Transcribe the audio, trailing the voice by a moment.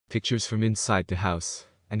Pictures from inside the house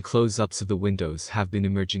and close-ups of the windows have been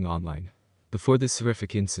emerging online. Before this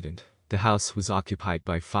horrific incident, the house was occupied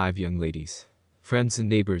by 5 young ladies. Friends and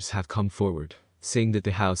neighbors have come forward, saying that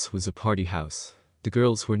the house was a party house. The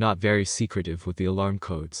girls were not very secretive with the alarm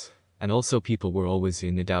codes, and also people were always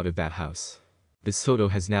in and out of that house. This photo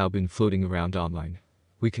has now been floating around online.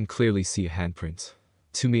 We can clearly see a handprint.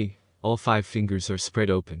 To me, all 5 fingers are spread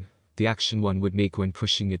open, the action one would make when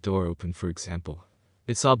pushing a door open, for example.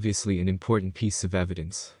 It's obviously an important piece of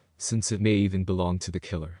evidence, since it may even belong to the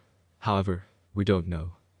killer. However, we don't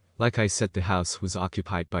know. Like I said, the house was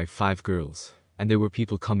occupied by 5 girls, and there were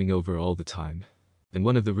people coming over all the time. In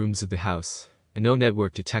one of the rooms of the house, a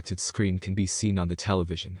no-network detected screen can be seen on the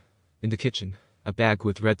television. In the kitchen, a bag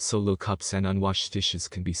with red Solo cups and unwashed dishes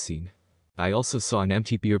can be seen. I also saw an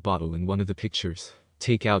empty beer bottle in one of the pictures,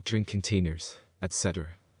 take-out drink containers, etc.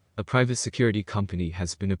 A private security company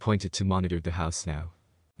has been appointed to monitor the house now.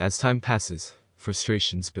 As time passes,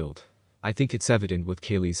 frustrations build. I think it's evident with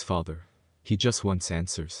Kaylee's father. He just wants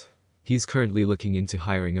answers. He's currently looking into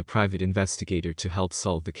hiring a private investigator to help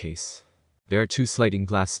solve the case. There are 2 sliding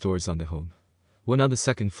glass doors on the home. One on the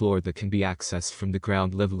 2nd floor that can be accessed from the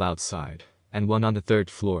ground level outside, and one on the 3rd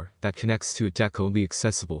floor that connects to a deck only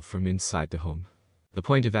accessible from inside the home. The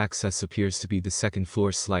point of access appears to be the 2nd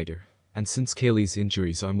floor slider, and since Kaylee's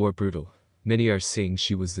injuries are more brutal, many are saying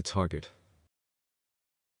she was the target.